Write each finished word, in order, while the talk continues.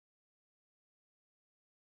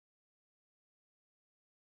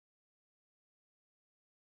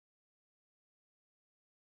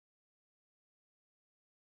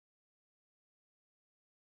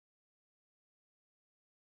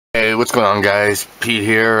Hey, what's going on, guys? Pete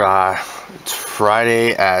here. It's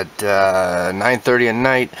Friday at 9:30 at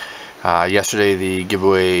night. Yesterday the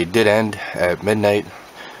giveaway did end at midnight,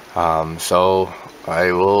 so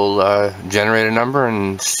I will generate a number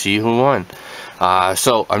and see who won.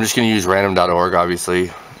 So I'm just going to use random.org,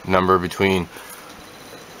 obviously, number between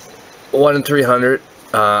 1 and 300.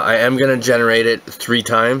 I am going to generate it 3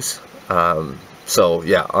 times. So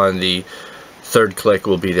yeah, on the third click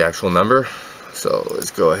will be the actual number. So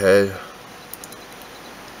let's go ahead.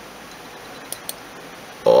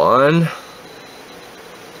 1,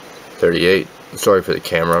 38. Sorry for the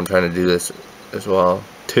camera, I'm trying to do this as well.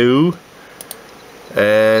 2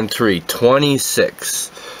 and 3, 26.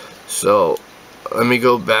 So let me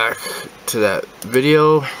go back to that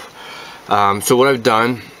video. So what I've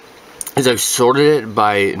done is I've sorted it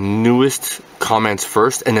by newest comments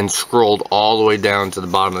first, and then scrolled all the way down to the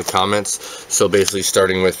bottom of the comments. So basically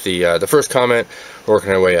starting with the first comment,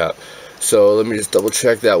 working our way up. So let me just double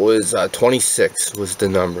check. That was 26 was the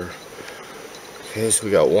number. Okay, so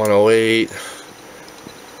we got 108.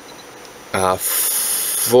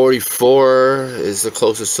 44 is the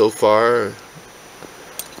closest so far.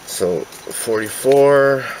 So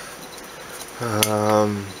 44.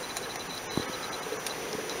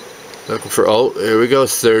 Looking for, oh, here we go,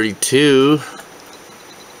 32.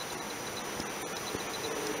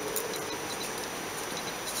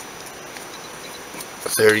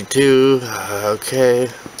 32, okay.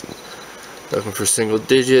 Looking for single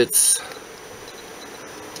digits.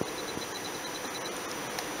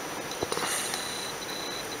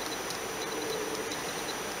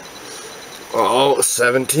 Oh,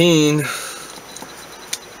 17.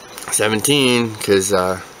 17, because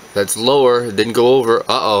that's lower. It didn't go over.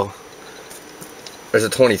 Uh-oh. There's a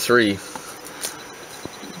 23.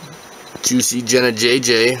 Juicy Jenna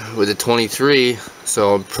JJ with a 23.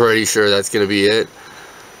 So I'm pretty sure that's going to be it.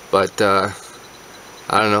 But, I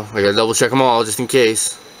don't know. I gotta double check them all just in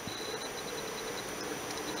case.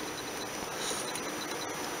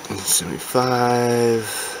 75.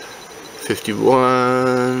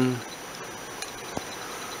 51.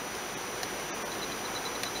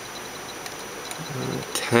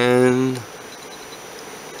 10. I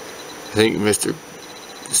think Mr.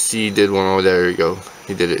 C did one. Oh, there you go.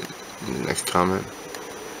 He did it in the next comment.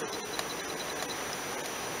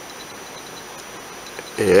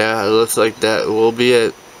 Yeah, it looks like that will be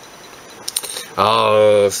it.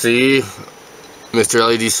 Oh, see? Mr.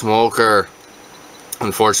 LED Smoker.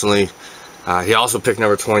 Unfortunately, he also picked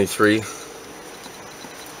number 23.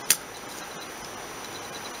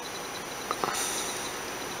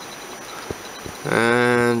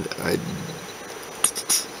 And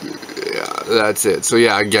yeah, that's it. So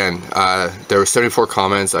yeah, again, there were 74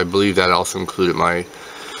 comments. I believe that also included my, I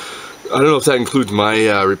don't know if that includes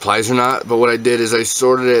my replies or not, but what I did is I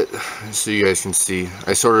sorted it, so you guys can see.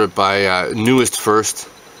 I sorted it by newest first,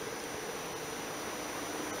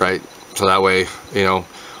 right? So that way, you know,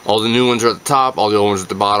 all the new ones are at the top, all the old ones at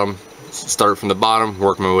the bottom. Start from the bottom,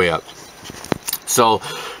 work my way up. So,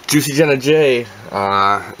 Juicy Jenna J,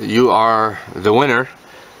 you are the winner.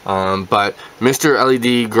 But Mr.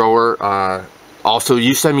 LED Grower, also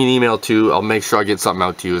you send me an email too. I'll make sure I get something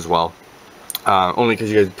out to you as well. Only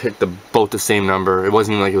because you guys picked both the same number. It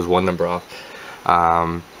wasn't even like it was one number off.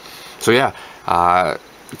 So yeah,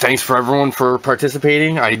 thanks for everyone for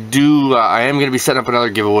participating. I am going to be setting up another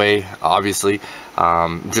giveaway, obviously.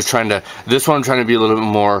 Just trying to, this one I'm trying to be a little bit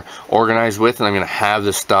more organized with, and I'm going to have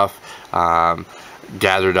the stuff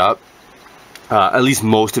gathered up. At least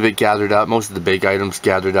most of it gathered up, most of the big items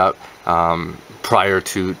gathered up prior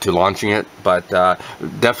to launching it. But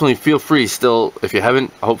definitely feel free still, if you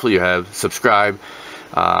haven't, hopefully you have, subscribe,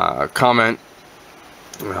 comment,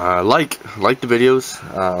 like the videos,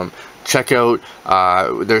 check out,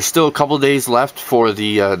 there's still a couple days left for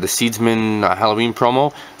the Seedsman Halloween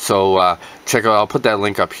promo, so check out, I'll put that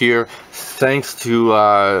link up here. Thanks to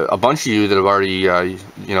a bunch of you that have already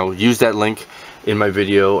you know, used that link in my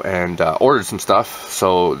video and ordered some stuff,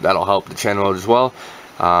 so that'll help the channel out as well.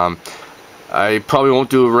 I probably won't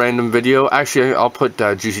do a random video. Actually, I'll put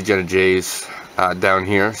Juicy Jenna J's down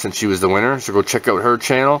here since she was the winner, so go check out her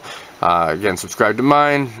channel. Again, subscribe to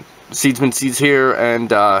mine, Seedsman Seeds here, and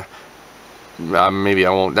maybe I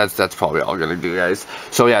won't. That's probably all I'm gonna do, guys.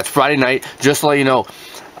 So yeah, it's Friday night. Just to let you know,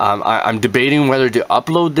 I'm debating whether to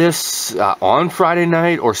upload this on Friday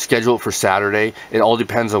night or schedule it for Saturday. It all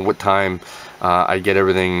depends on what time I get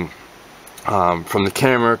everything from the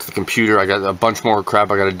camera to the computer. I got a bunch more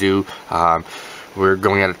crap I got to do. We're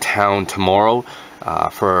going out of town tomorrow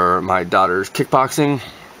for my daughter's kickboxing.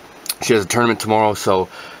 She has a tournament tomorrow, so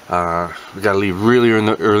We gotta leave really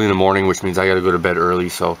early in the morning, which means I gotta go to bed early.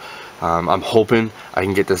 So I'm hoping I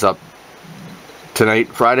can get this up tonight,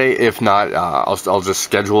 Friday. If not, I'll just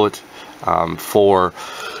schedule it for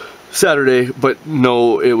Saturday. But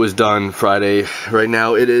no, it was done Friday. Right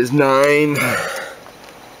now it is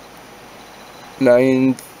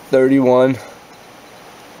 9:31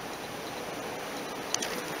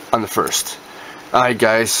 on the 1st. Alright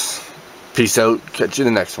guys, peace out, catch you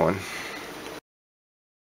in the next one.